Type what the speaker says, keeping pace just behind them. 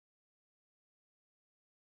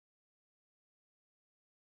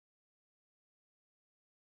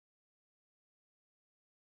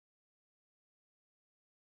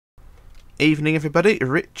Evening everybody,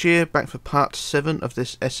 Rich here, back for part 7 of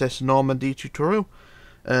this SS Normandie tutorial.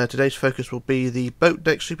 Today's focus will be the boat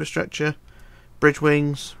deck superstructure, bridge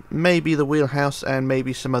wings, maybe the wheelhouse, and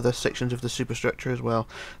maybe some other sections of the superstructure as well.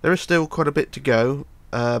 There is still quite a bit to go,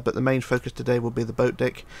 but the main focus today will be the boat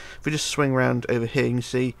deck. If we just swing around over here, you can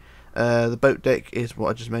see the boat deck is what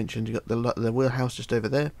I just mentioned. You've got the wheelhouse just over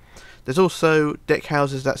there. There's also deck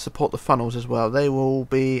houses that support the funnels as well. They will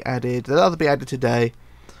be added, they'll either be added today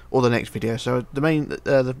or the next video. So the main,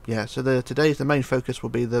 today's the main focus will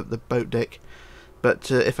be the boat deck.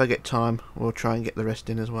 But if I get time, we'll try and get the rest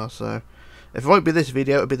in as well. So if it won't be this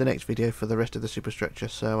video, it'll be the next video for the rest of the superstructure.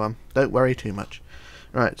 So don't worry too much.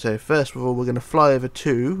 Right. So first of all, we're going to fly over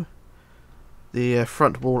to the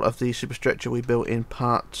front wall of the superstructure we built in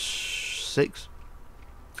part 6. So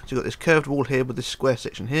you've got this curved wall here with this square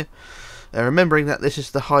section here. Remembering that this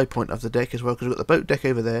is the high point of the deck as well, because we've got the boat deck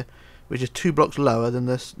over there, which is 2 blocks lower than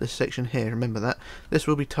this section here. Remember that. This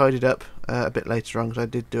will be tidied up a bit later on, because I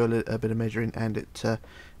did do a bit of measuring, and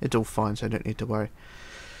it's all fine, so I don't need to worry.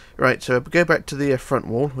 Right, so go back to the front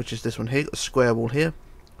wall, which is this one here. Got the square wall here.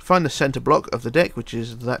 Find the centre block of the deck, which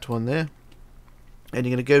is that one there, and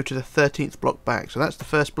you're going to go to the 13th block back. So that's the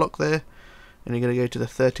first block there, and you're going to go to the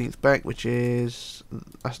 13th back, which is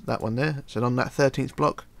that one there. So on that 13th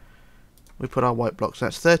block, we put our white block. So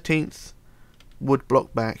that's 13th wood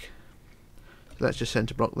block back. So that's just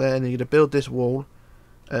centre block there, and then you're going to build this wall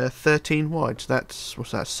 13 wide. So that's, what's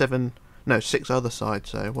that, 6 other sides.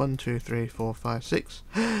 So 1, 2, 3, 4, 5, 6.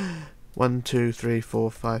 1, 2, 3,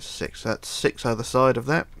 4, 5, 6. That's 6 either side of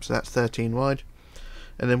that. So that's 13 wide.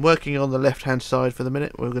 And then working on the left hand side for the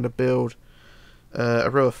minute, we're going to build a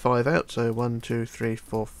row of 5 out. So 1, 2, 3,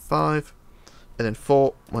 4, 5. And then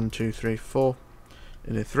 4. 1, 2, 3, 4.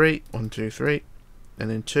 And then 3. 1, 2, 3. And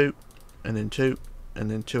then 2. And then 2. And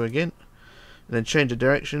then 2 again. And then change the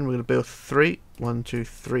direction. We're going to build 3. 1, 2,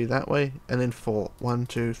 3 that way. And then 4. 1,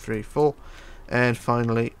 2, 3, 4. And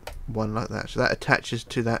finally 1 like that. So that attaches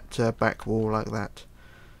to that back wall like that.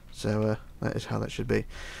 So that is how that should be.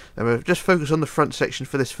 And we'll just focus on the front section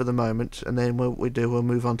for this for the moment. And then we'll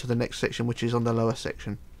move on to the next section, which is on the lower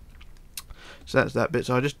section. So that's that bit.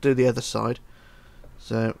 So I'll just do the other side.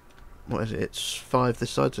 So what is it? It's 5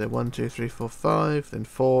 this side. So 1, 2, 3, 4, 5. Then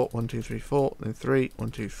 4. 1, 2, 3, 4. Then 3.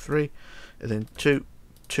 1, 2, 3. And then 2,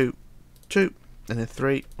 2, 2. And then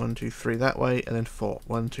 3. 1, 2, 3 that way. And then 4.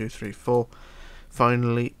 1, 2, 3, 4.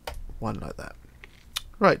 Finally 1 like that.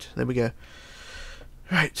 Right, there we go.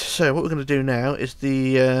 Right, so what we're going to do now is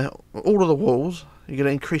all of the walls, you're going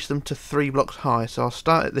to increase them to 3 blocks high. So I'll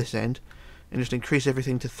start at this end and just increase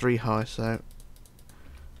everything to 3 high. So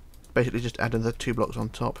basically just add another 2 blocks on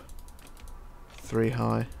top. 3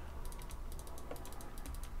 high.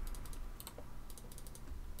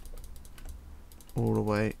 All the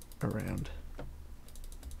way around.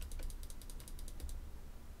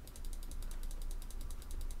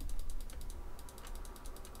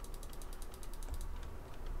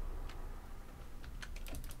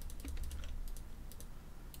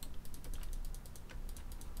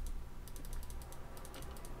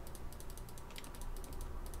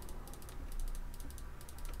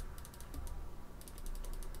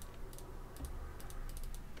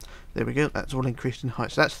 There we go, that's all increased in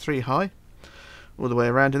height. So that's 3 high, all the way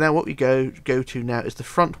around. And now what we go to now is the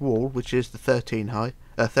front wall, which is the 13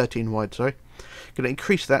 wide, sorry. Going to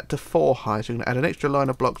increase that to 4 high, so we're going to add an extra line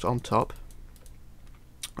of blocks on top.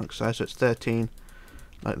 Like so, so it's 13,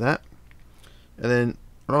 like that. And then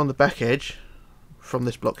on the back edge, from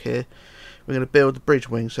this block here, we're going to build the bridge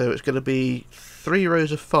wing. So it's going to be 3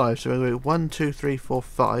 rows of 5, so we're going to go 1, 2, 3, 4,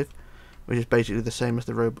 5, which is basically the same as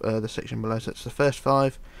the section below. So it's the first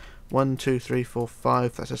 5. 1, 2, 3, 4,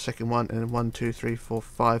 5, that's the second one, and then 1, 2, 3, 4,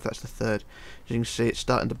 5, that's the third. As you can see, it's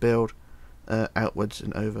starting to build outwards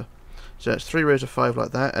and over. So that's 3 rows of 5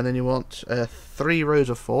 like that, and then you want 3 rows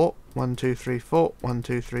of 4. 1, 2, 3, 4, 1,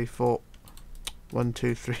 2, 3, 4, 1,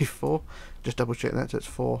 2, 3, 4. Just double check that, so it's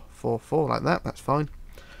 4, 4, 4 like that, that's fine.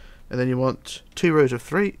 And then you want 2 rows of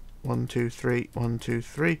 3. 1, 2, 3, 1, 2,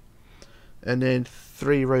 3. And then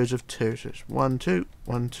 3 rows of 2, so it's 1, 2,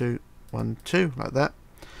 1, 2, 1, 2, like that.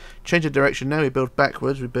 Change the direction now, we build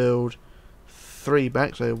backwards, we build 3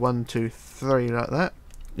 back, so 1, 2, 3 like that.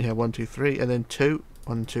 Yeah, 1, 2, 3, and then 2,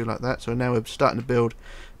 1, 2 like that. So now we're starting to build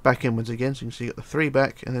back inwards again, so you can see you got the 3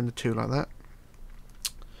 back and then the 2 like that.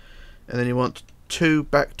 And then you want 2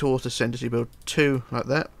 back towards the centre, so you build 2 like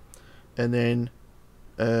that. And then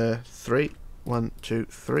 3, 1, 2,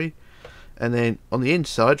 3. And then on the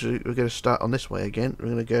inside, we're going to start on this way again. We're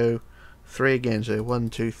going to go 3 again, so 1,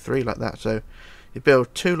 2, 3 like that. So you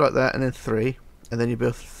build 2 like that, and then 3, and then you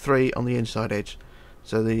build 3 on the inside edge.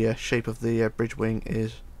 So the shape of the bridge wing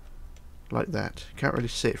is like that. Can't really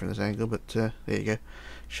see it from this angle, but there you go.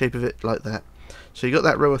 Shape of it like that. So you got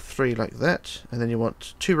that row of 3 like that, and then you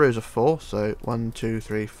want 2 rows of 4. So 1, 2,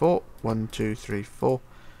 3, 4, 1, 2, 3, 4,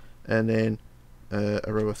 and then a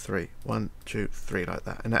row of 3, 1, 2, 3 like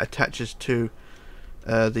that, and that attaches to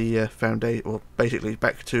the foundation, or basically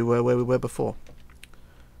back to where we were before.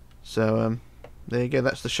 So there you go.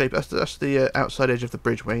 That's the shape. That's the outside edge of the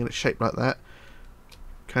bridge wing, and it's shaped like that,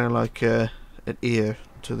 kind of like an ear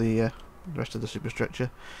to the rest of the superstructure.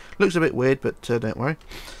 Looks a bit weird, but don't worry.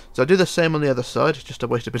 So I do the same on the other side, just to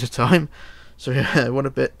waste a bit of time. So I want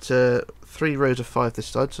a bit 3 rows of 5 this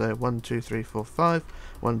side. So 1, 2, 3, 4, 5.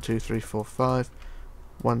 1, 2, 3, 4, 5.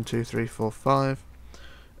 1, 2, 3, 4, 5.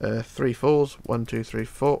 3 fours. 1, 2, 3,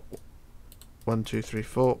 4. 1, 2, 3,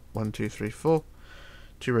 4. 1, 2, 3, 4.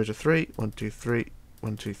 2 rows of 3. 1, 2, 3.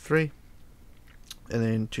 1, 2, 3. And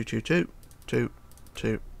then 2, 2, 2. 2,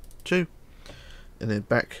 2, 2. And then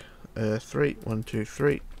back 3. 1, 2,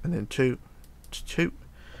 3. And then 2, 2.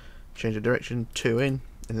 Change the direction. 2 in.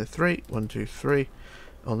 And then 3. 1, 2, 3.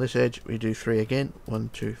 On this edge we do 3 again. 1,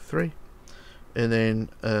 2, 3. And then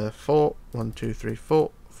 4. 1, 2, 3,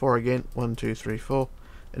 4. 4 again. 1, 2, 3, 4.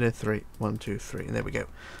 And then 3. 1, 2, 3. And there we go.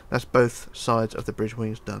 That's both sides of the bridge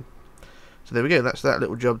wings done. So there we go. That's that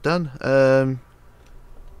little job done. So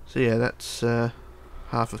yeah, that's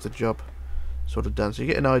half of the job sort of done. So you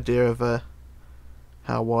get an idea of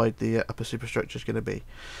how wide the upper superstructure is going to be.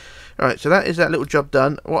 Alright, so that is that little job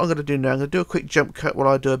done. What I'm going to do now, I'm going to do a quick jump cut while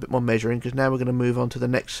I do a bit more measuring, because now we're going to move on to the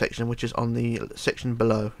next section, which is on the section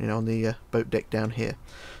below, you know, on the boat deck down here.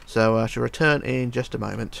 So I shall return in just a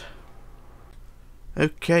moment.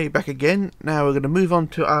 Okay, back again. Now we're going to move on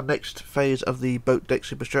to our next phase of the boat deck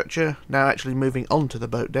superstructure. Now actually moving on to the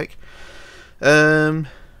boat deck.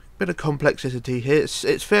 Bit of complexity here.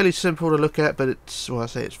 It's fairly simple to look at, but I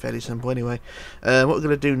say it's fairly simple anyway. What we're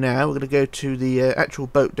going to do now, we're going to go to the actual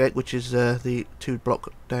boat deck, which is the 2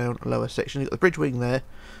 block down lower section. You've got the bridge wing there,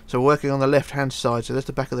 so we're working on the left hand side, so there's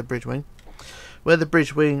the back of the bridge wing. Where the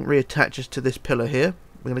bridge wing reattaches to this pillar here,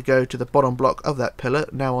 we're going to go to the bottom block of that pillar,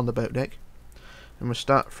 now on the boat deck. And we'll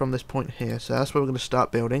start from this point here, so that's where we're going to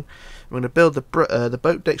start building. We're going to build the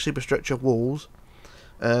boat deck superstructure walls.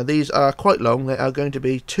 These are quite long. They are going to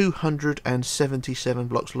be 277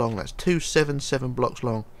 blocks long. That's 277 blocks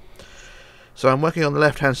long. So I'm working on the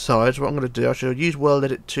left hand side. So what I'm going to do, I shall use World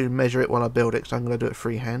Edit to measure it while I build it, because I'm going to do it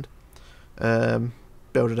freehand.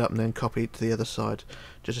 Build it up and then copy it to the other side,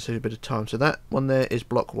 just to save a bit of time. So that one there is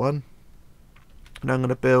block 1. And I'm going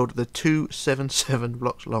to build the 277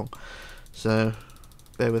 blocks long. So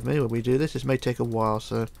bear with me while we do this. This may take a while,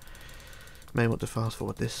 so may want to fast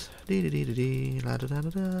forward this. But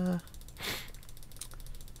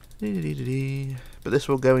this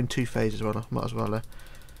will go in 2 phases. Well, I might as well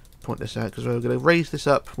point this out, because we're going to raise this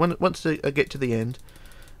up. Once I get to the end,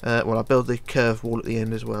 well, I'll build the curved wall at the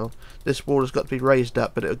end as well. This wall has got to be raised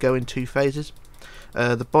up, but it'll go in 2 phases.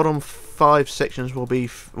 The bottom 5 sections will be,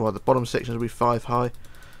 well, the bottom sections will be 5 high.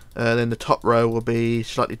 Then the top row will be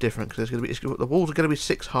slightly different, because the walls are going to be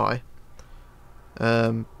 6 high.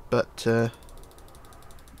 But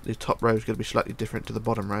the top row is going to be slightly different to the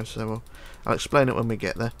bottom row, so I'll explain it when we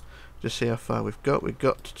get there. Just see how far we've got. We've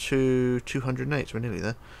got to 208, so we're nearly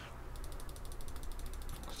there.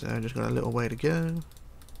 So I've just got a little way to go.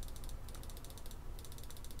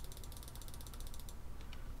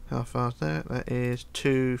 How far is that? That is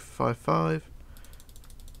 255.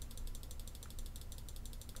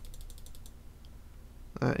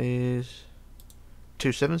 That is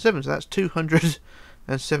 277, so that's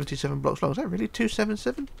 277 blocks long. Is that really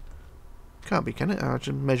 277? Can't be, can it? I'll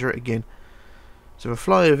just measure it again. So we'll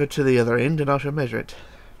fly over to the other end and I shall measure it.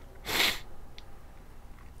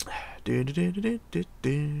 Back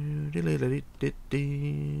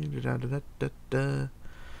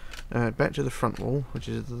to the front wall, which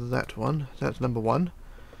is that one. That's number 1,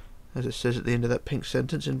 as it says at the end of that pink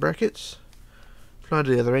sentence in brackets. Fly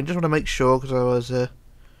to the other end. Just want to make sure, because I was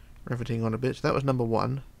riveting on a bit. So that was number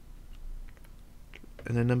 1.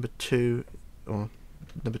 And then number 2, or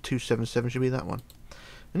number 277 should be that one.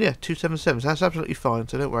 And yeah, 277, so that's absolutely fine,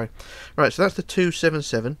 so don't worry. Right, so that's the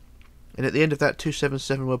 277, and at the end of that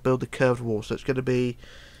 277 we'll build the curved wall. So it's going to be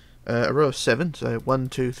a row of 7, so 1,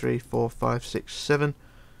 2, 3, 4, 5, 6, 7,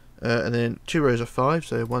 and then 2 rows of 5,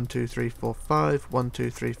 so 1, 2, 3, 4, 5, 1, 2,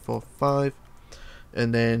 3, 4, 5,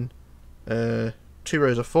 and then 2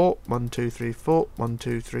 rows of 4, 1, 2, 3, 4, 1,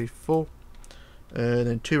 2, 3, 4, and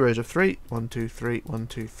then 2 rows of 3, 1, 2, 3, 1,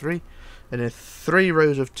 2, 3, and then 3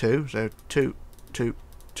 rows of 2, so 2, 2,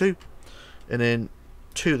 2, and then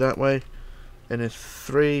 2 that way, and then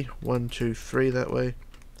 3, 1, 2, 3 that way,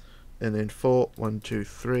 and then 4, 1, 2,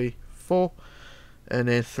 3, 4, and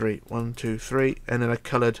then 3, 1, 2, 3, and then a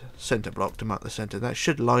coloured centre block to mark the centre. That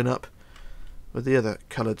should line up with the other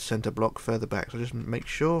coloured centre block further back, so just make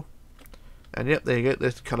sure. And yep, there you go,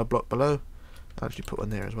 there's the colour block below. I'll actually put one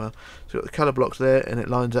there as well. So you've got the colour blocks there, and it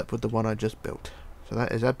lines up with the one I just built. So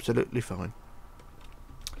that is absolutely fine.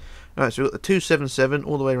 Alright, so we've got the 277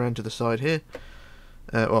 all the way around to the side here.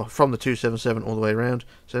 Well, from the 277 all the way around.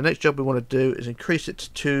 So the next job we want to do is increase it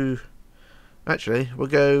to... Actually, we'll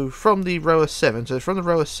go from the row of 7. So from the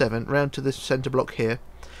row of 7 round to this centre block here.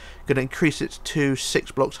 Going to increase it to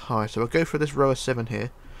 6 blocks high. So we'll go for this row of 7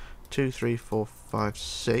 here. 2, 3, 4, 5,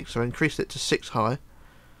 6. So I increased it to 6 high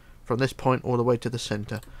from this point all the way to the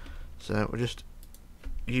centre. So we'll just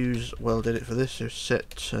use weld edit for this. So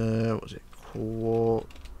set, what was it, quarter,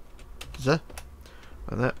 like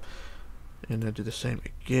that. And I'll do the same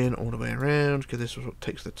again all the way around, because this is what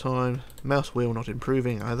takes the time. Mouse wheel not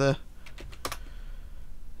improving either.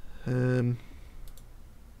 So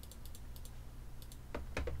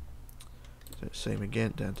same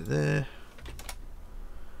again down to there.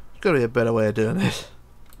 There's got to be a better way of doing this.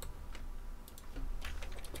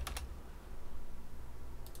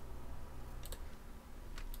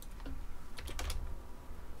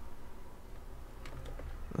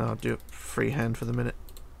 I'll do it freehand for the minute.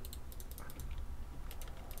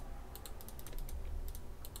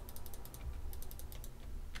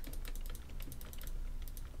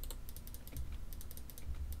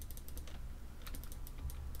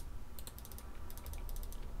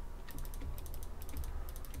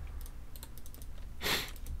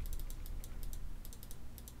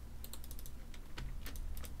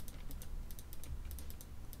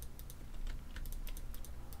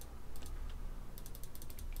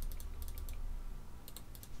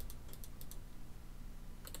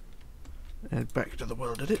 And back to the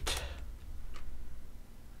weld edit.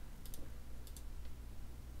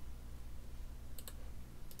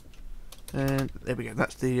 And there we go,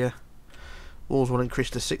 that's the walls will increase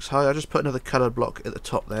to 6 high. I just put another coloured block at the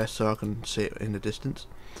top there so I can see it in the distance.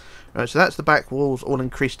 Right, so that's the back walls all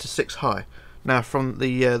increased to 6 high. Now from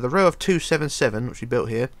the row of 277, which we built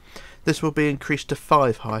here, this will be increased to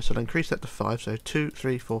 5 high, so I'll increase that to 5, so 2,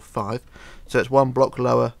 3, 4, 5. So it's 1 block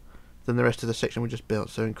lower than the rest of the section we just built.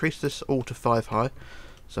 So increase this all to 5 high.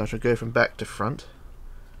 So I shall go from back to front,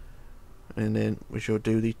 and then we shall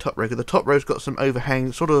do the top row. The top row's got some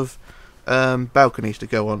overhang sort of balconies to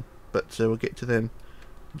go on, but we'll get to them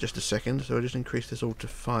in just a second. So I'll just increase this all to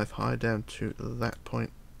 5 high down to that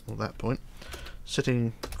point, or that point.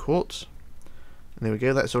 Setting quartz, and there we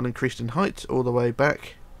go, that's all increased in height all the way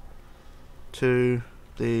back to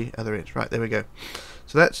the other edge. Right, there we go.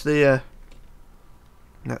 So that's the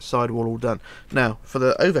that side wall all done. Now for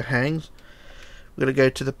the overhangs, we're going to go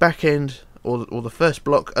to the back end, or the first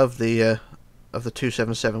block of the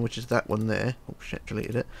 277, which is that one there. Oh shit,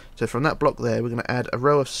 deleted it. So from that block there, we're going to add a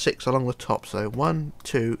row of 6 along the top. So 1,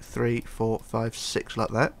 2, 3, 4, 5, 6, like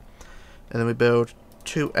that. And then we build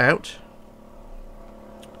 2 out.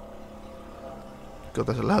 God,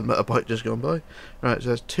 that's a loud motorbike just gone by. Right, so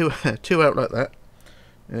there's 2 out like that.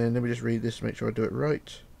 And then we just read this to make sure I do it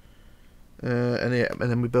right. And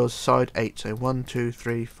then we build side 8, so 1, 2,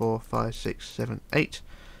 3, 4, 5, 6, 7, 8,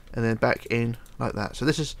 and then back in like that. So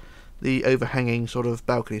this is the overhanging sort of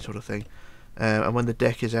balcony sort of thing, and when the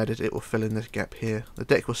deck is added, it will fill in this gap here. The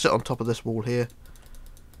deck will sit on top of this wall here,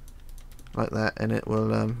 like that, and it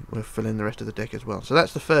will fill in the rest of the deck as well. So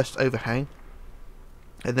that's the first overhang,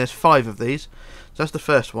 and there's 5 of these. So that's the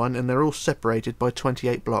first one, and they're all separated by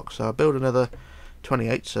 28 blocks. So I'll build another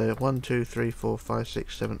 28, so 1, 2, 3, 4, 5,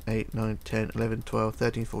 6, 7, 8, 9, 10, 11, 12,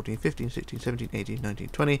 13, 14, 15, 16, 17, 18, 19,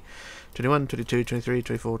 20, 21, 22, 23,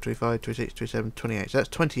 24, 25, 26, 27, 28. So that's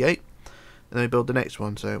 28. And then we build the next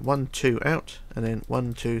one, so 1, 2 out, and then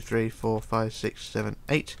 1, 2, 3, 4, 5, 6, 7,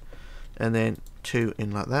 8, and then 2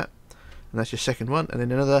 in like that. And that's your second one, and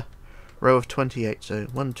then another row of 28, so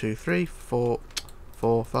 1, 2, 3, 4,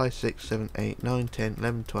 5, 6, 7, 8, 9, 10,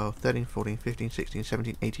 11, 12, 13, 14, 15, 16,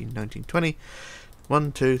 17, 18, 19, 20.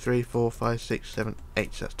 1, 2, 3, 4, 5, 6, 7,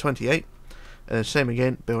 8. So that's 28. And then same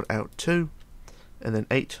again, build out 2. And then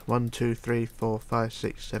 8. 1, 2, 3, 4, 5,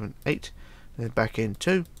 6, 7, 8. And then back in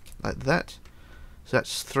 2. Like that. So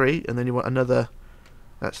that's 3. And then you want another...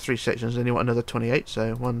 That's 3 sections. Then you want another 28.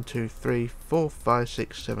 So 1, 2, 3, 4, 5,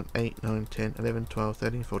 6, 7, 8, 9, 10, 11, 12,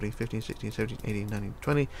 13, 14, 15, 16, 17, 18, 19,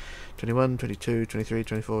 20, 21, 22, 23,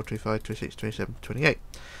 24, 25, 26, 27, 28. And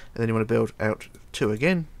then you want to build out 2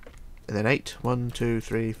 again. And then 8. 1, 2,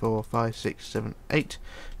 3, 4, 5, 6, 7, 8.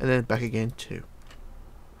 And then back again 2.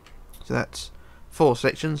 So that's 4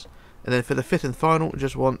 sections. And then for the fifth and final, we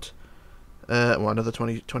just want well, another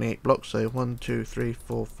 28 blocks. So 1, 2, 3,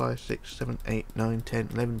 4, 5, 6, 7, 8, 9, 10,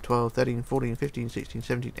 11, 12, 13, 14, 15, 16,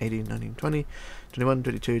 17, 18, 19, 20, 21,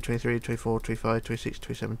 22, 23, 24, 25, 26,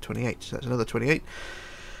 27, 28. So that's another 28.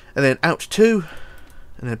 And then out 2,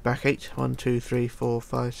 and then back 8. 1, 2, 3, 4,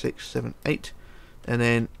 5, 6, 7, 8. And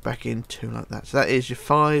then back in 2 like that. So that is your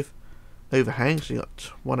 5 overhangs. So you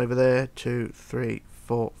got 1 over there, 2, 3,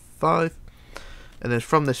 4, 5. And then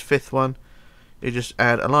from this 5th one, you just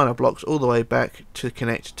add a line of blocks all the way back to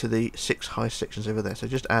connect to the 6 high sections over there. So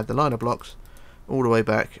just add the line of blocks all the way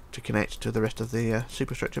back to connect to the rest of the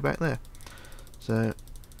superstructure back there. So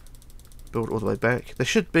build all the way back. There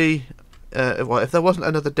should be, well, if there wasn't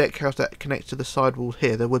another deck house that connects to the side walls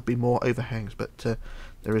here, there would be more overhangs, but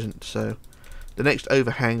there isn't. So the next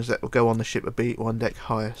overhangs that will go on the ship would be 1 deck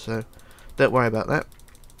higher. So don't worry about that.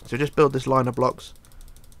 So just build this line of blocks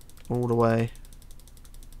all the way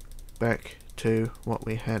back to what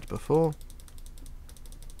we had before.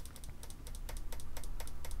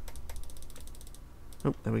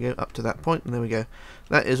 Oh, there we go, up to that point, and there we go.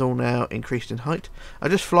 That is all now increased in height. I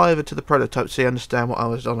just fly over to the prototype so you understand what I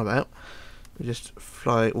was on about. We just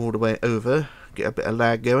fly all the way over, get a bit of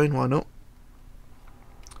lag going, why not?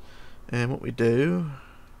 And what we do,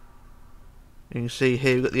 you can see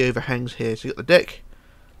here we've got the overhangs here. So you've got the deck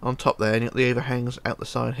on top there, and you've got the overhangs out the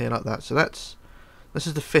side here like that. So this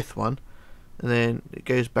is the 5th one, and then it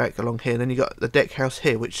goes back along here. And then you got the deck house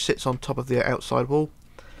here, which sits on top of the outside wall.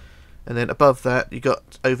 And then above that, you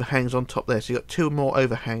got overhangs on top there. So you got 2 more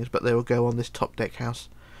overhangs, but they will go on this top deck house,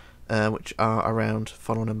 which are around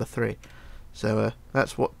funnel number 3. So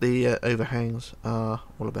that's what the overhangs are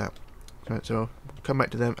all about. Right, so I'll come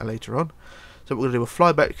back to them later on. So what we're going to do, we'll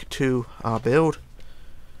fly back to our build.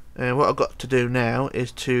 And what I've got to do now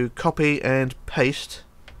is to copy and paste,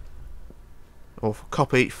 or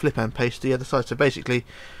copy, flip and paste the other side. So basically,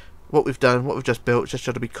 what we've done, what we've just built, just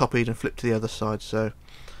got to be copied and flipped to the other side. So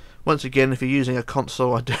once again, if you're using a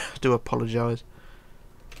console, I do apologise,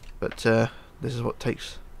 but this is what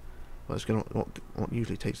takes, what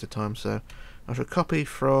usually takes the time. So I shall copy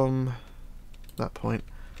from that point,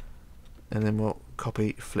 and then we'll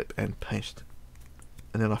copy, flip, and paste,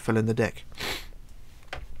 and then I fill in the deck.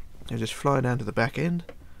 I just fly down to the back end.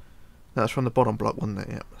 That's from the bottom block, wasn't it?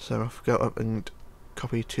 Yep. So I'll go up and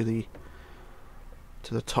copy to the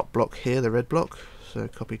top block here, the red block. So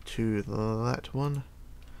copy to that one.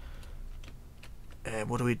 And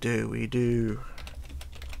what do? We do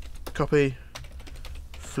copy,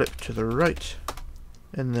 flip to the right,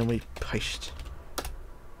 and then we paste.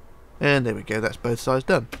 And there we go, that's both sides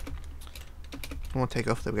done. I want to take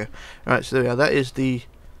off, there we go. Alright, so there we are, that is the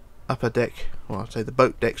upper deck, well I'd say the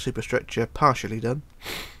boat deck superstructure partially done.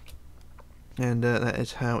 And that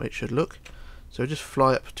is how it should look. So just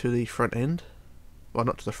fly up to the front end. Well,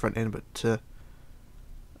 not to the front end, but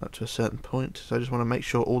up to a certain point. So I just want to make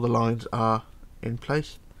sure all the lines are in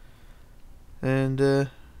place, and yeah,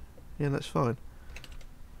 that's fine.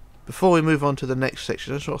 Before we move on to the next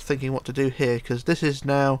section, I'm sort of thinking what to do here, because this is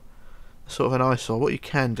now sort of an eyesore. What you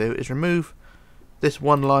can do is remove this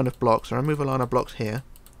one line of blocks, so remove a line of blocks here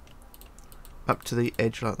up to the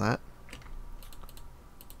edge like that,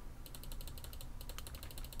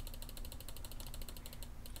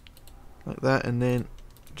 and then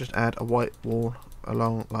just add a white wall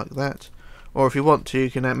along like that. Or if you want to,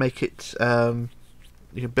 you can make it, you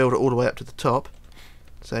can build it all the way up to the top.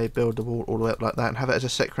 Say build the wall all the way up like that, and have it as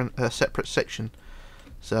a separate section.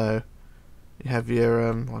 So you have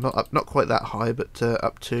your, well, not quite that high, but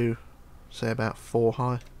up to say about 4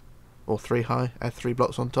 high or 3 high. Add 3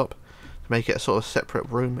 blocks on top to make it a sort of separate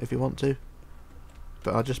room if you want to.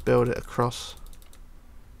 But I'll just build it across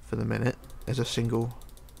for the minute as a single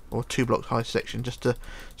or 2 block high section, just to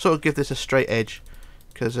sort of give this a straight edge.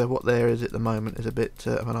 Because what there is at the moment is a bit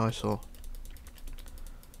of an eyesore.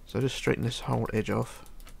 So just straighten this whole edge off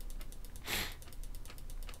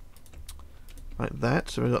like that.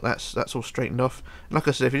 So we've got that's all straightened off. And like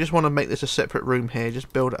I said, if you just want to make this a separate room here,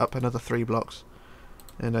 just build it up another 3 blocks,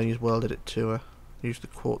 and I welded it to use the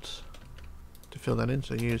quartz to fill that in.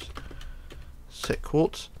 So use set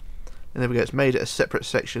quartz, and there we go. It's made it a separate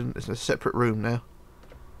section. It's a separate room now,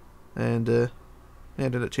 and yeah,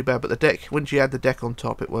 don't look too bad. But the deck, once you add the deck on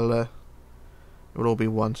top, it will all be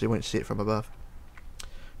one, so you won't see it from above.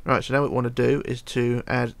 Right, so now what we want to do is to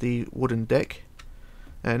add the wooden deck.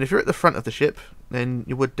 And if you're at the front of the ship, then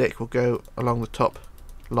your wood deck will go along the top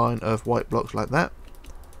line of white blocks like that,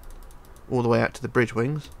 all the way out to the bridge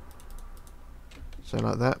wings. So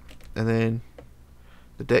like that. And then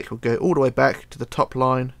the deck will go all the way back to the top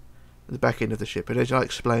line at the back end of the ship. And as I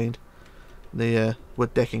explained, the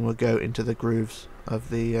wood decking will go into the grooves of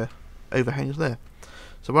the overhangs there.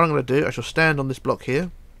 So what I'm going to do, I shall stand on this block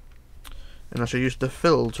here, and I shall use the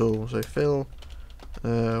fill tool. So fill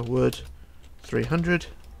wood 300,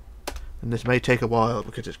 and this may take a while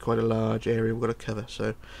because it's quite a large area we've got to cover.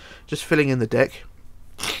 So just filling in the deck,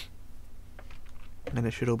 and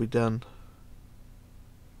it should all be done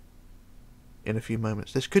in a few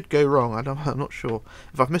moments. This could go wrong. I'm not sure.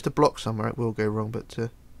 If I've missed a block somewhere, it will go wrong, but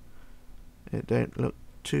it don't look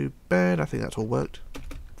too bad. I think that's all worked.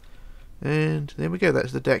 And there we go.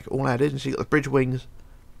 That's the deck all added. And so you got the bridge wings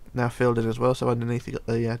now filled in as well. So underneath you got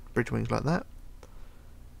the bridge wings like that.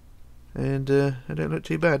 And they don't look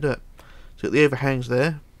too bad, do it? So you got the overhangs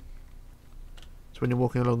there. So when you're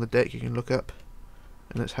walking along the deck, you can look up,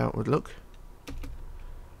 and that's how it would look.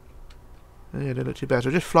 Yeah, don't look too bad.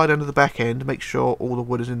 So just fly down to the back end, make sure all the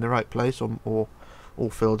wood is in the right place or all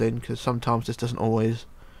filled in, because sometimes this doesn't always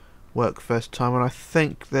work first time. And I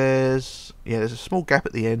think there's a small gap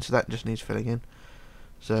at the end, so that just needs filling in.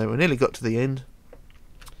 So we nearly got to the end.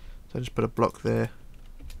 So I just put a block there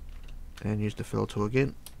and use the fill tool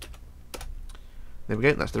again. There we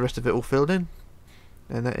go. That's the rest of it all filled in,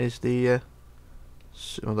 and that is the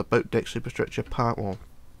boat deck superstructure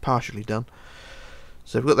partially done.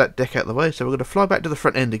 So we've got that deck out of the way, so we're going to fly back to the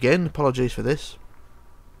front end again. Apologies for this.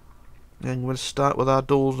 And we're going to start with our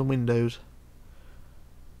doors and windows.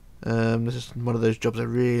 This is one of those jobs I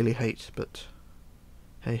really hate, but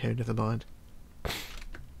hey ho, never mind.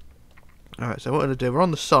 Alright, so what we're going to do, we're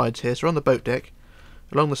on the sides here, so we're on the boat deck,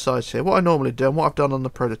 along the sides here. What I normally do, and what I've done on the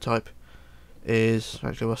prototype, is,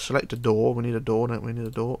 actually we'll select a door. We need a door, don't we? We need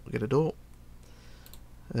a door, get a door.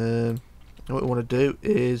 What we want to do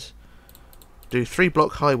is do 3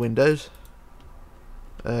 block high windows,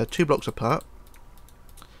 2 blocks apart.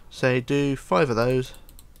 Say do 5 of those.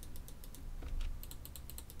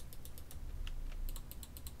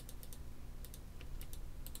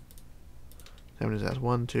 How many is that?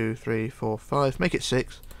 1, 2, 3, 4, 5. Make it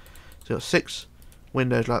 6. So you've got 6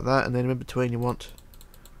 windows like that, and then in between you want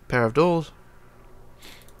a pair of doors.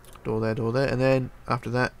 Door there, and then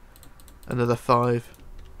after that another 5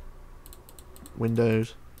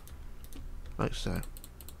 windows like so.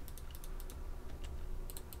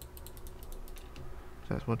 So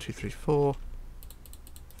that's 1, 2, 3, 4,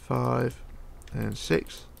 5, and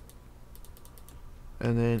 6,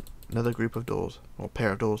 and then another group of doors, or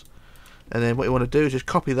pair of doors. And then what you want to do is just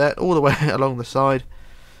copy that all the way along the side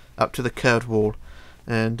up to the curved wall,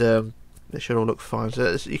 and it should all look fine.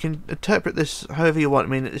 So you can interpret this however you want.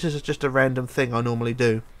 I mean, this is just a random thing I normally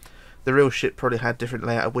do. The real ship probably had different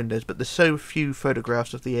layout of windows, but there's so few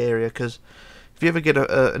photographs of the area, because if you ever get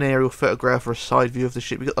an aerial photograph or a side view of the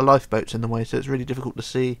ship, you've got the lifeboats in the way, so it's really difficult to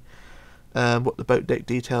see what the boat deck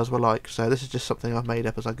details were like. So this is just something I've made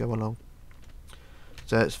up as I go along.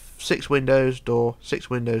 So it's 6 windows, door, 6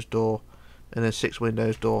 windows, door, and then 6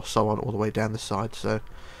 windows, door, so on, all the way down the side. So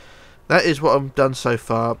that is what I've done so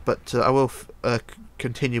far, but I will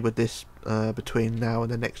continue with this between now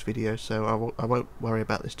and the next video, so I won't worry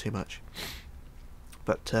about this too much.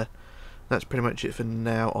 But that's pretty much it for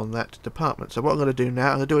now on that department. So what I'm going to do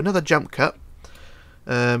now, I'm going to do another jump cut,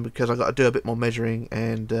 because I've got to do a bit more measuring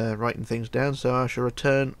and writing things down. So I shall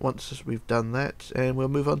return once we've done that, and we'll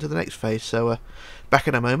move on to the next phase. So back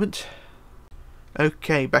in a moment.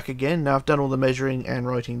 Okay, back again. Now I've done all the measuring and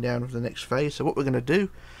writing down of the next phase. So what we're going to do,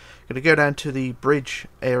 we're going to go down to the bridge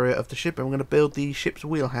area of the ship, and we're going to build the ship's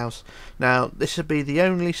wheelhouse. Now this will be the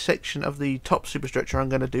only section of the top superstructure I'm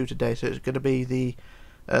going to do today. So it's going to be the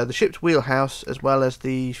ship's wheelhouse, as well as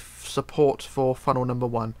the support for funnel number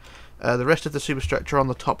 1. The rest of the superstructure on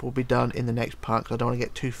the top will be done in the next part, because I don't want to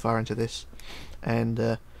get too far into this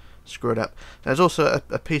and screw it up. There's also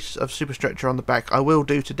a piece of superstructure on the back I will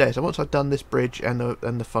do today. So once I've done this bridge and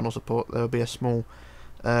the funnel support, there will be a small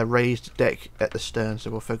raised deck at the stern,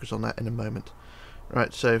 so we'll focus on that in a moment.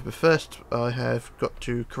 Right, so but first I have got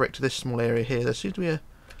to correct this small area here. There seems to be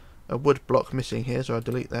a wood block missing here, so I'll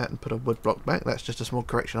delete that and put a wood block back. That's just a small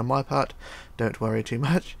correction on my part, don't worry too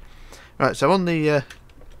much. Right, so on the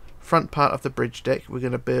front part of the bridge deck, we're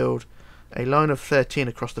going to build a line of 13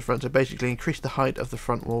 across the front, so basically increase the height of the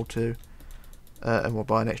front wall to and we'll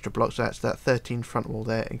buy an extra block, so that's that 13 front wall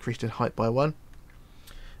there, increased in height by 1.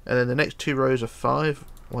 And then the next 2 rows of 5,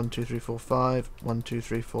 1, 2, 3, 4, 5, 1, 2,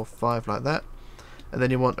 3, 4, 5, like that. And then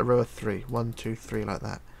you want a row of 3, 1, 2, 3, like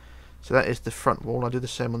that. So that is the front wall. I'll do the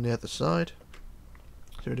same on the other side.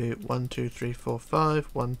 So we do 1, 2, 3, 4, 5,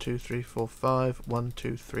 1, 2, 3, 4, 5, 1,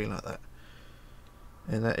 2, 3, like that.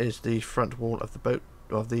 And that is the front wall of the boat,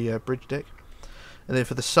 of the bridge deck. And then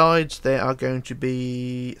for the sides, they are going to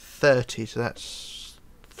be 30, so that's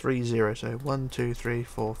 3 0. So 1, 2, 3,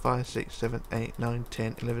 4, 5, 6, 7, 8, 9,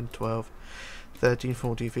 10, 11, 12, 13,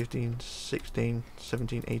 14, 15, 16,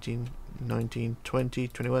 17, 18, 19, 20,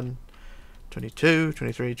 21, 22,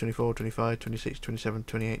 23, 24, 25, 26, 27,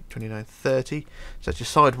 28, 29, 30. So that's your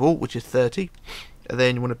side wall, which is 30. And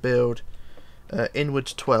then you want to build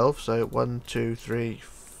inwards 12. So 1, 2, 3,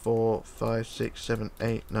 4, 5, 6, 7,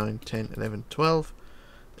 8, 9, 10, 11, 12.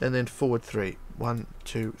 And then forward 3. 1,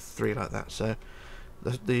 2, 3 like that. So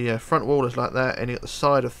the front wall is like that, and you got the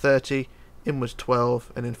side of 30, inwards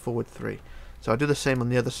 12, and then forward 3. So I do the same on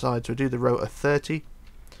the other side. So we do the row of 30.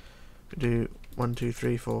 We do 1, 2,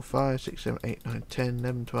 3, 4, 5, 6, 7, 8, 9, 10,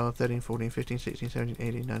 11, 12, 13, 14, 15, 16, 17,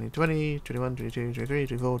 18, 19, 20, 21, 22, 23,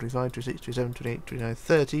 24, 25, 26, 27, 28, 29,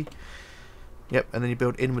 30. Yep, and then you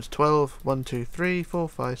build inwards 12. 1, 2, 3, 4,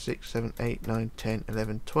 5, 6, 7, 8, 9, 10,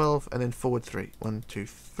 11, 12. And then forward 3. 1, 2,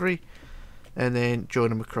 3. And then join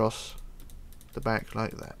them across the back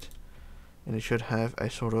like that. And it should have a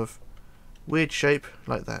sort of weird shape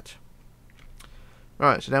like that.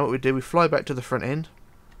 Right, so now what we do, we fly back to the front end.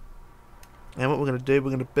 And what we're going to do, we're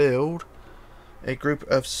going to build a group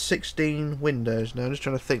of 16 windows. Now I'm just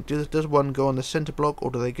trying to think, does one go on the centre block, or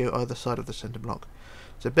do they go either side of the centre block?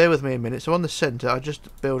 So bear with me a minute. So on the centre, I just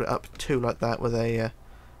build it up 2 like that with a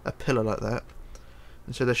pillar like that.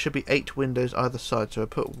 And so there should be 8 windows either side. So I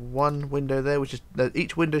put 1 window there, which is,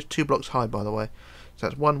 each window is 2 blocks high, by the way. So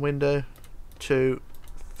that's 1 window, 2,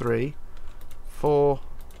 3, 4,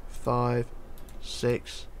 5,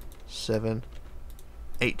 6, 7,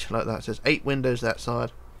 8 like that. So there's 8 windows that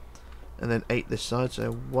side, and then 8 this side.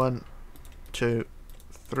 So 1, 2,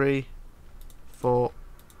 3, 4,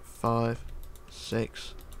 5,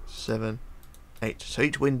 6, 7, 8. So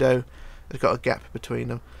each window has got a gap between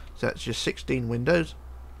them. So that's just 16 windows,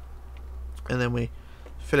 and then we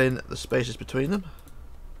fill in the spaces between them.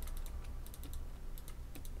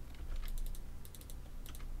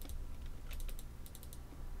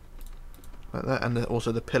 Like that, and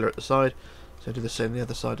also the pillar at the side. So do the same on the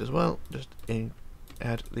other side as well. Just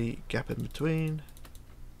add the gap in between.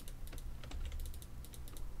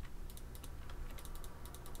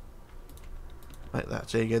 Like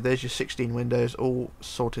that. So there you go. There's your 16 windows all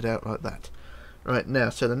sorted out like that. Right, now,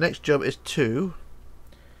 so the next job is to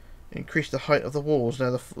increase the height of the walls. Now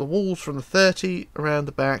the walls from the 30 around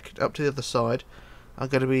the back up to the other side are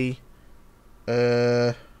going to be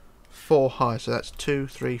 4 high. So that's 2,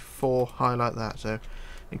 3, 4 high like that. So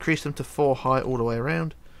increase them to 4 high all the way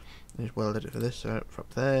around. Just welded it for this. So from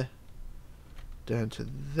up there down to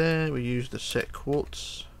there. We use the set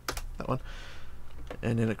quartz, that one,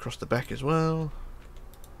 and then across the back as well,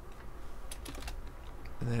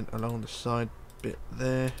 and then along the side bit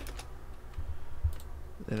there,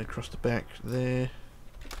 then across the back there.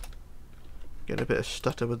 Get a bit of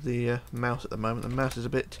stutter with the mouse at the moment. The mouse is a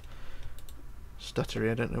bit stuttery.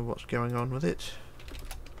 I don't know what's going on with it.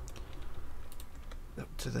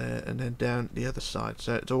 Up to there, and then down the other side.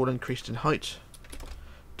 So it's all increased in height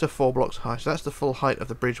to 4 blocks high. So that's the full height of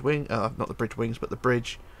the bridge wing. Not the bridge wings, but the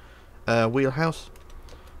bridge wheelhouse.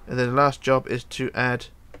 And then the last job is to add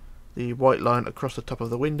the white line across the top of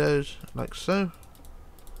the windows, like so.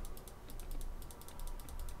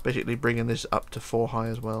 Basically bringing this up to 4 high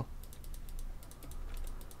as well.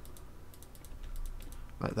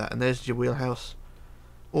 Like that. And there's your wheelhouse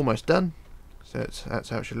almost done. So that's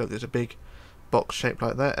how it should look. There's a big box shaped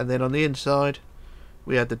like that. And then on the inside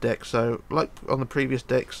we add the deck. So like on the previous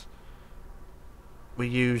decks, we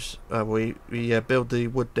use we build the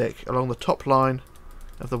wood deck along the top line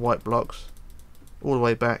of the white blocks all the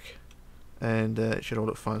way back, and it should all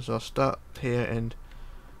look fine. So I'll start here and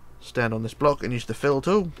stand on this block and use the fill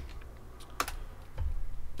tool,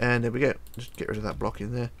 and there we go. Just get rid of that block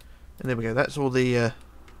in there, and there we go. That's all the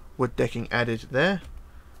wood decking added there.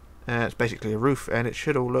 It's basically a roof, and it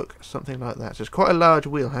should all look something like that. So it's quite a large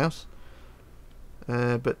wheelhouse,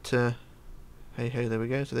 but hey ho, there we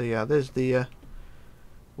go. So there you are. There's the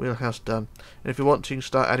wheelhouse done. And if you want to, you can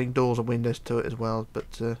start adding doors and windows to it as well,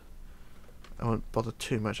 but I won't bother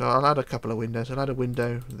too much. I'll add a couple of windows. I'll add a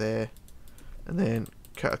window there, and then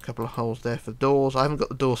cut a couple of holes there for doors. I haven't got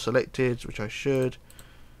the doors selected, which I should.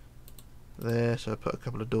 There, so I put a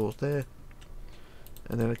couple of doors there,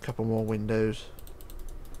 and then a couple more windows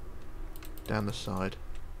down the side.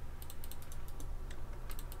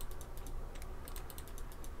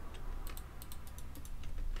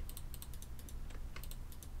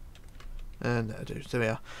 And that'll do. So there we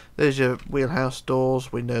are. There's your wheelhouse,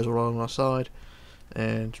 doors, windows all along our side,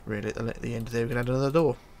 and really at the end there we can add another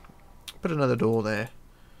door. Put another door there,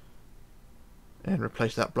 and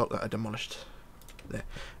replace that block that I demolished there.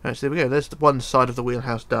 Alright, so there we go. There's the one side of the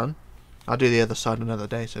wheelhouse done. I'll do the other side another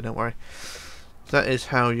day, so don't worry. So that is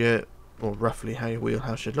how your, or roughly how your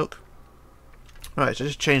wheelhouse should look. Right, so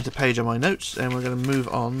just change the page on my notes, and we're going to move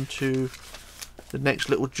on to the next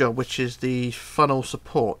little job, which is the funnel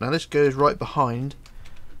support. Now this goes right behind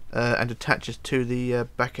and attaches to the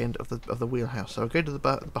back end of the wheelhouse. So I'll go to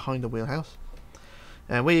the behind the wheelhouse,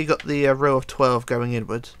 and where you got the row of 12 going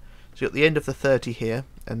inwards, so you've got the end of the 30 here,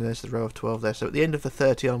 and there's the row of 12 there. So at the end of the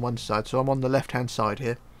 30 on one side, so I'm on the left hand side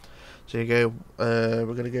here. So you go, we're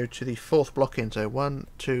going to go to the fourth block in, so 1,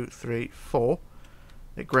 2, 3, 4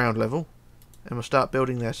 at ground level, and we'll start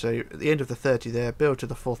building there. So at the end of the 30 there, build to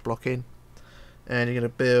the fourth block in, and you're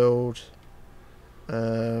going to build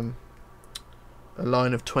a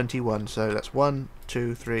line of 21. So that's 1,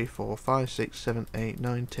 2, 3, 4, 5, 6, 7, 8,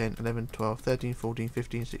 9, 10, 11, 12, 13, 14,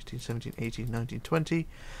 15, 16, 17, 18, 19, 20,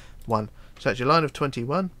 1. So that's your line of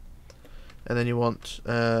 21, and then you want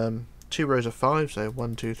 2 rows of 5, so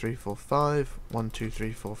 1, 2, 3, 4, 5, 1, 2,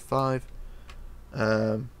 3, 4, 5,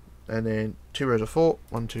 and then 2 rows of 4,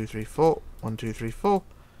 1, 2, 3, 4, 1, 2, 3, 4,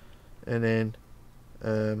 and then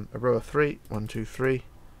a row of 3, 1, 2, 3,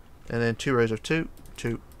 and then 2 rows of 2,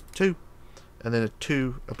 2, 2, and then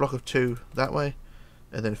a block of 2 that way,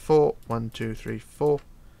 and then 4, 1, 2, 3, 4,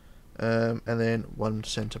 and then 1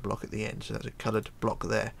 centre block at the end. So that's a coloured block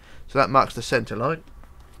there. So that marks the centre line.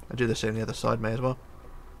 I'll do the same on the other side, may as well.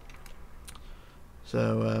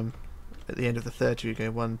 So at the end of the 30 you go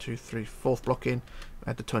 1, 2, 3, fourth block in,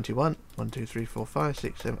 add the 21, 1, 2, 3, 4, 5,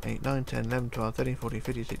 6, 7, 8, 9, 10, 11, 12, 13, 14,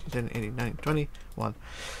 15, 16, 17, 18, 19, 20, 1.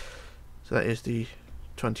 So that is the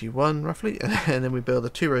 21 roughly, and then we build the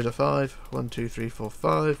 2 rows of 5, 1, 2, 3, 4,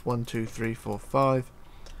 5, 1, 2, 3, 4, 5,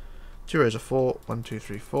 2 rows of 4, 1, 2,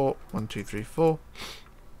 3, 4, 1, 2, 3, 4,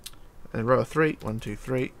 and a row of 3, 1, 2,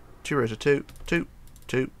 3, 2 rows of 2, 2,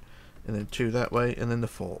 2, and then 2 that way, and then the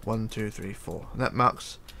 4, 1, 2, 3, 4, and that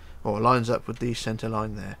marks, or lines up with the centre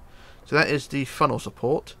line there. So that is the funnel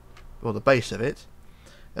support, or the base of it,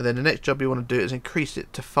 and then the next job you want to do is increase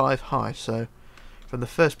it to 5 high. So from the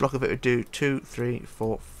first block of it we do 2, 3,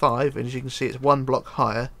 4, 5, and as you can see it's 1 block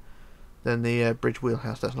higher than the bridge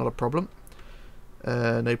wheelhouse. That's not a problem,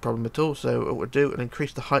 no problem at all. So what we'll do, we'll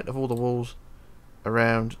increase the height of all the walls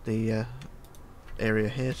around the area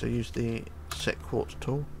here. So use the set quartz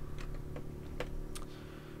tool,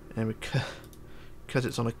 and because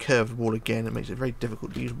it's on a curved wall again, it makes it very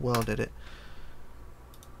difficult to use weld edit.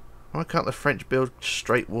 Why can't the French build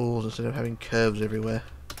straight walls instead of having curves everywhere?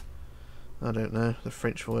 I don't know, the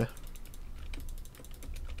French for you.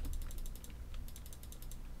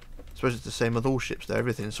 I suppose it's the same with all ships though,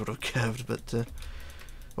 everything's sort of curved, but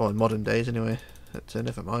well, in modern days anyway. But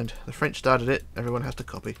never mind, the French started it, everyone has to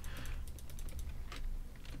copy.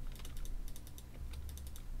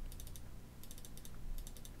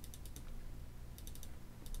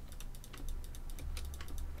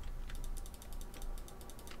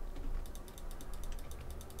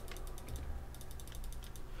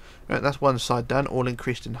 Right, that's one side done, all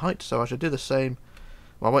increased in height, so I should do the same.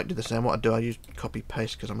 Well, I won't do the same. What I do, I use copy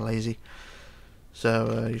paste because I'm lazy.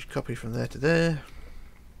 So use copy from there to there,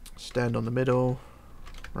 stand on the middle,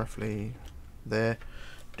 roughly there,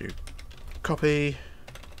 do copy,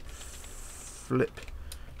 flip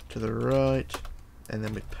to the right, and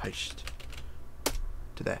then we paste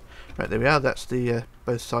to there. Right, there we are. That's the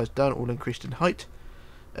both sides done, all increased in height.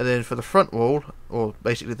 And then for the front wall, or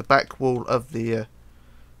basically the back wall of the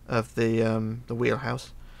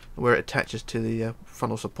wheelhouse, where it attaches to the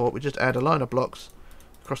funnel support, we just add a line of blocks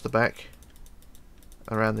across the back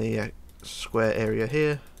around the square area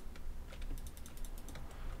here,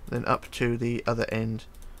 then up to the other end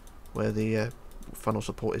where the funnel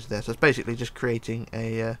support is there. So it's basically just creating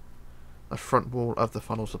a front wall of the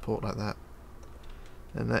funnel support like that,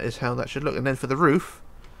 and that is how that should look. And then for the roof,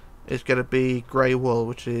 it's going to be grey wool,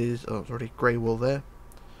 which is, oh, it's already grey wool there,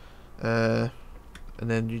 and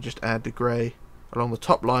then you just add the grey along the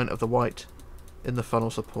top line of the white in the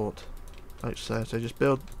funnel support, like so. So just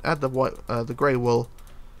add the white, the grey wool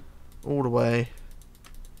all the way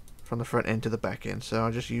from the front end to the back end. So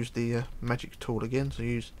I just use the magic tool again. So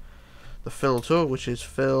use the fill tool, which is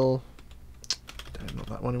fill. Not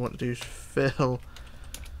that one. You want to do is fill.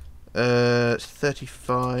 It's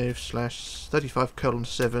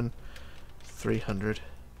 35/35:7 300,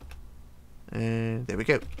 and there we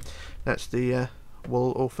go. That's the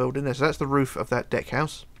wool all filled in there. So that's the roof of that deck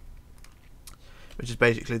house, which is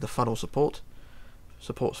basically the funnel support.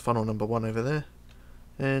 Supports funnel number 1 over there,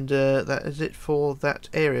 and that is it for that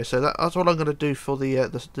area. So that's all I'm going to do for the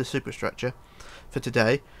superstructure for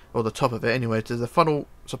today, or the top of it anyway. So the funnel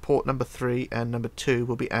support number 3 and number 2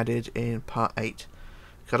 will be added in part 8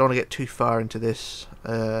 because I don't want to get too far into this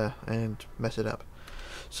and mess it up.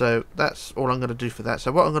 So that's all I'm going to do for that.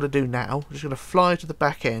 So what I'm going to do now, I'm just going to fly to the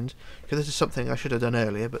back end, because this is something I should have done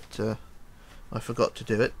earlier, but I forgot to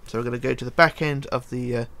do it. So we're going to go to the back end of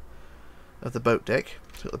the boat deck.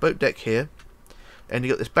 So we've got the boat deck here, and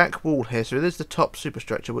you've got this back wall here. So there's the top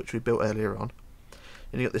superstructure which we built earlier on,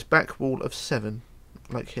 and you've got this back wall of 7,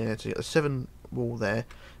 like here. So you've got the 7 wall there,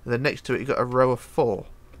 and then next to it you've got a row of 4,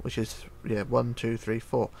 which is 1, 2, 3,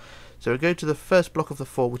 4. So we go to the first block of the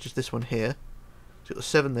 4, which is this one here. So you've got the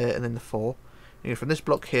 7 there, and then the 4. And you go from this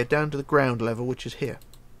block here down to the ground level, which is here.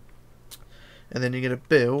 And then you're going to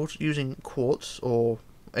build using quartz or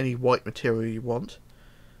any white material you want.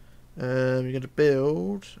 You're going to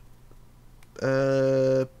build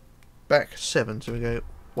back 7. So we go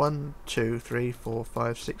 1, 2, 3, 4,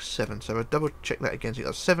 5, 6, 7. So I'll double check that again. So you've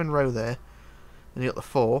got 7 row there, and you've got the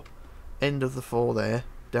 4, end of the 4 there,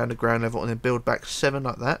 down to ground level, and then build back 7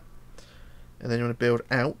 like that. And then you want to build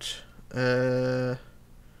out. Hang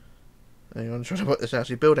on, I'm trying to work this out.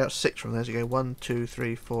 So you build out 6 from there. So you go 1, 2,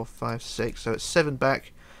 3, 4, 5, 6. So it's 7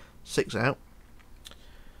 back, 6 out.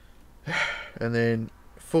 And then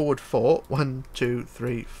forward 4. 1, 2,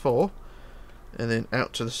 3, 4. And then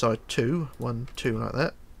out to the side 2. 1, 2, like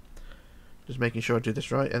that. Just making sure I do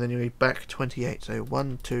this right. And then you go back 28. So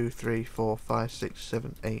 1, 2, 3, 4, 5, 6,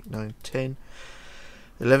 7, 8, 9, 10.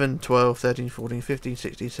 11, 12, 13, 14, 15,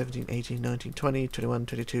 16, 17, 18, 19, 20, 21,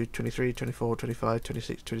 22, 23, 24, 25,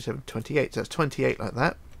 26, 27, 28. So that's 28 like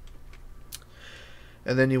that.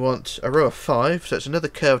 And then you want a row of 5. So it's another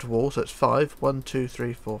curved wall. So it's 5. 1, 2,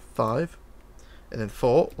 3, 4, 5. And then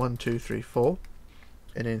 4. 1, 2, 3, 4.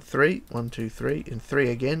 And then 3. 1, 2, 3. And 3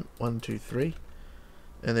 again. 1, 2, 3.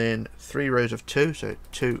 And then 3 rows of 2. So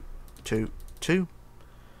 2, 2, 2.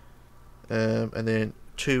 And then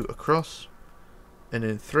 2 across. And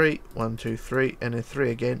then 3, 1, 2, 3, and then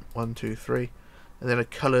 3 again, 1, 2, 3, and then a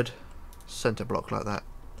coloured centre block like that.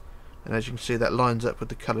 And as you can see, that lines up with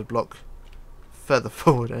the coloured block further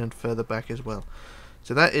forward and further back as well.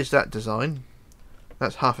 So that is that design.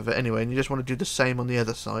 That's half of it anyway, and you just want to do the same on the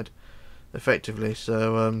other side, effectively.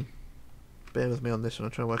 So bear with me on this one.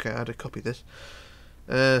 I'm trying to work out how to copy this.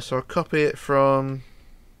 So I'll copy it from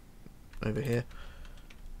over here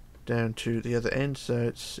down to the other end, so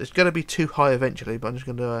it's going to be too high eventually, but I'm just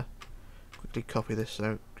going to quickly copy this.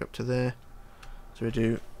 So go up to there, so we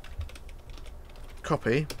do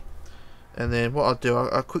copy, and then what I'll do,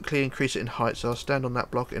 I'll quickly increase it in height. So I'll stand on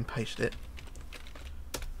that block and paste it.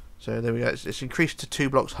 So there we go, it's increased to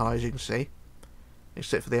 2 blocks high, as you can see,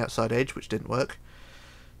 except for the outside edge, which didn't work.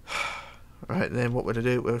 Right, then what we're going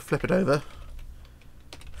to do, we'll flip it over,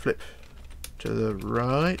 flip to the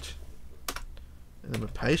right, and then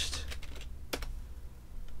we'll paste,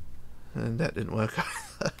 and that didn't work.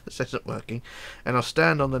 So it's not working. And I'll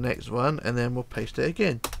stand on the next one, and then we'll paste it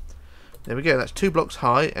again. There we go, that's 2 blocks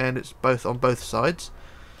high, and it's both on both sides,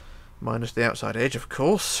 minus the outside edge, of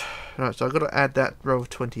course. Right, so I've got to add that row of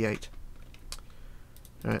 28.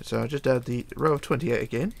 Right, so I'll just add the row of 28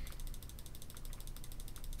 again,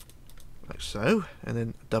 like so, and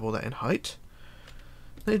then double that in height.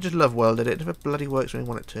 They just love welded it. It never bloody works when you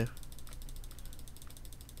want it to.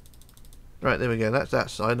 Right, there we go, that's that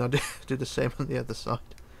side, and I'll do the same on the other side.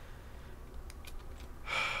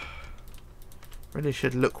 Really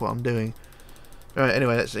should look what I'm doing. Right,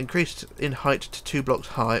 anyway, that's increased in height to 2 blocks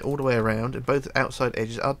high all the way around, and both outside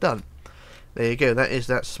edges are done. There you go, that is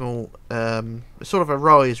that small, it's sort of a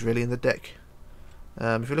rise really in the deck.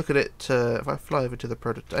 If you look at it, if I fly over to the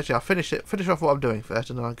prototype, actually I'll finish off what I'm doing first,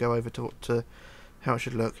 and then I'll go over to how it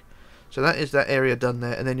should look. So that is that area done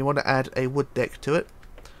there, and then you want to add a wood deck to it.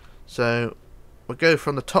 So we'll go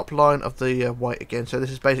from the top line of the white again. So this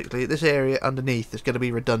is basically this area underneath is going to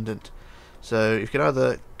be redundant. So you can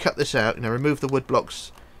either cut this out, remove the wood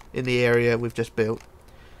blocks in the area we've just built.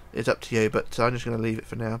 It's up to you, but I'm just going to leave it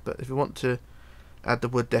for now. But if you want to add the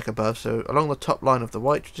wood deck above, so along the top line of the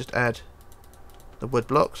white, just add the wood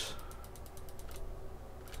blocks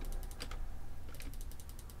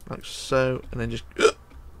like so, and then just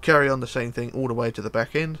carry on the same thing all the way to the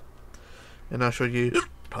back end. And I'll show you.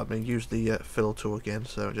 Pardon me, use the fill tool again.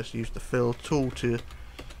 So just use the fill tool to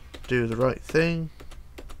do the right thing.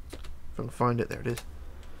 If I can find it, there it is.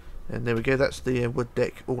 And there we go, that's the wood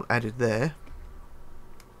deck all added there.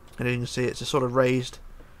 And you can see it's a sort of raised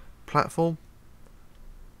platform.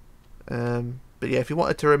 But yeah, if you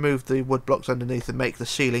wanted to remove the wood blocks underneath and make the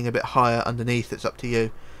ceiling a bit higher underneath, it's up to you.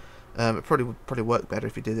 It would probably work better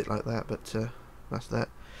if you did it like that, but that's that.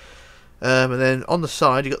 And then on the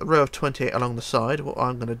side, you've got the row of 28 along the side. What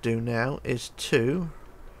I'm going to do now is to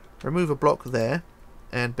remove a block there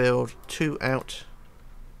and build 2 out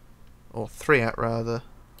or 3 out rather.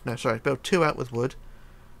 No, sorry, build 2 out with wood,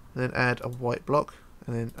 and then add a white block,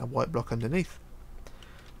 and then a white block underneath.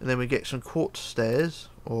 And then we get some quartz stairs,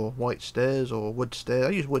 or white stairs, or wood stairs. I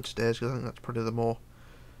use wood stairs because I think that's probably the more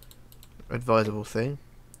advisable thing.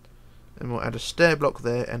 And we'll add a stair block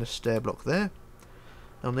there and a stair block there.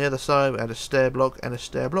 On the other side, we'll add a stair block and a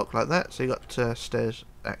stair block like that. So you got stairs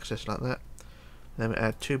access like that. And then we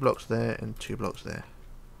add 2 blocks there and 2 blocks there,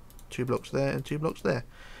 2 blocks there and 2 blocks there.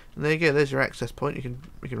 And there you go. There's your access point. You can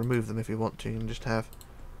remove them if you want to. You can just have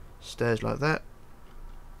stairs like that.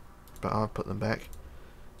 But I'll put them back.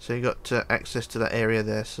 So you got access to that area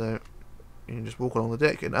there. So you can just walk along the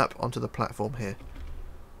deck and up onto the platform here.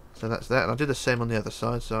 So that's that. And I'll do the same on the other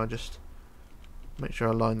side. So I just make sure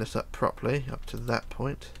I line this up properly up to that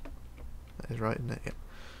point. That is right, isn't it? Yep.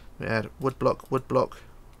 We add wood block, white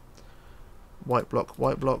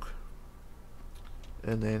block,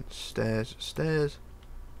 and then stairs, stairs,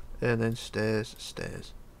 and then stairs,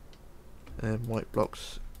 stairs, and white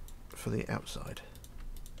blocks for the outside,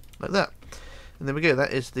 like that. And there we go.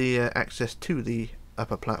 That is the access to the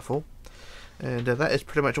upper platform. And that is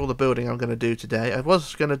pretty much all the building I'm going to do today. I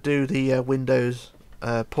was going to do the windows,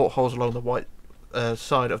 portholes along the white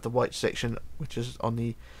side of the white section, which is on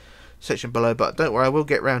the section below, but don't worry, I will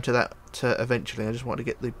get round to that eventually. I just want to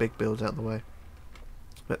get the big builds out of the way.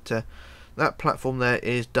 But that platform there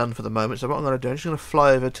is done for the moment, so what I'm going to do, I'm just going to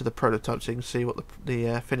fly over to the prototype so you can see what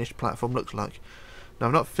the finished platform looks like. Now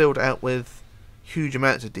I've not filled it out with huge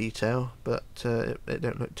amounts of detail, but it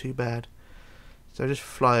don't look too bad. So just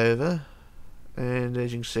fly over, and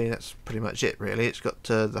as you can see, that's pretty much it really. It's got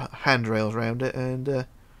the handrails around it, and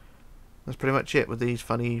that's pretty much it with these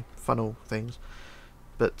funny funnel things.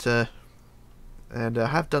 But and I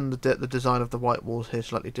have done the design of the white walls here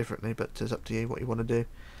slightly differently, but it's up to you what you want to do.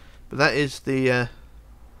 But that is the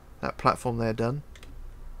that platform there done.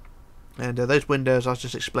 And those windows I was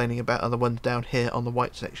just explaining about are the ones down here on the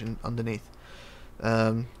white section underneath.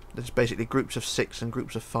 There's basically groups of 6 and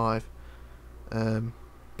groups of 5.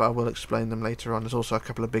 But I will explain them later on. There's also a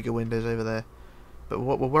couple of bigger windows over there. But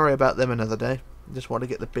we'll worry about them another day. Just want to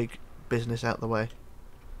get the big business out of the way.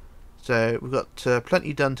 So we've got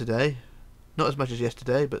plenty done today. Not as much as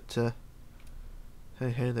yesterday, but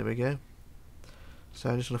hey, there we go. So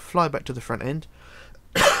I'm just going to fly back to the front end.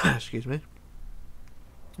 Excuse me.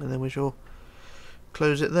 And then we shall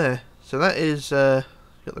close it there. So that is got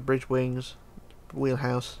the bridge wings,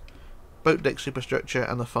 wheelhouse, boat deck superstructure,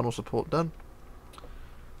 and the funnel support done.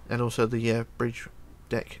 And also the bridge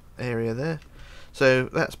deck area there. So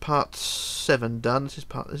that's part 7 done. This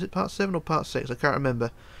is it part 7 or part 6? I can't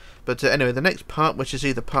remember. But anyway, the next part, which is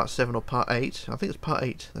either part 7 or part 8, I think it's part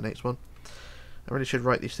 8, the next one. I really should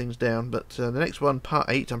write these things down, but the next one, part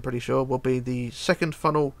 8, I'm pretty sure, will be the second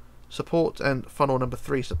funnel support and funnel number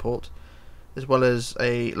 3 support, as well as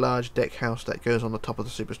a large deck house that goes on the top of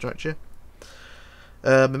the superstructure.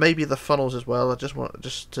 Maybe the funnels as well. I just want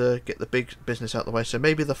to get the big business out of the way, so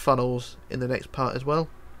maybe the funnels in the next part as well,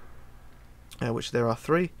 which there are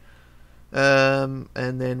 3. And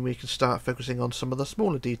then we can start focusing on some of the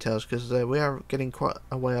smaller details, because we are getting quite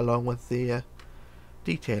a way along with the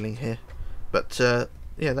detailing here. But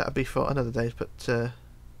yeah, that'll be for another day. But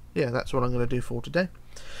yeah, that's what I'm going to do for today.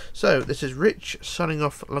 So this is Rich signing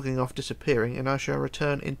off, logging off, disappearing, and I shall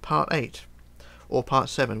return in part 8 or part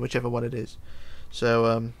 7, whichever one it is.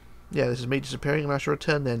 So yeah, this is me disappearing, and I shall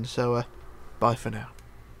return then. So bye for now.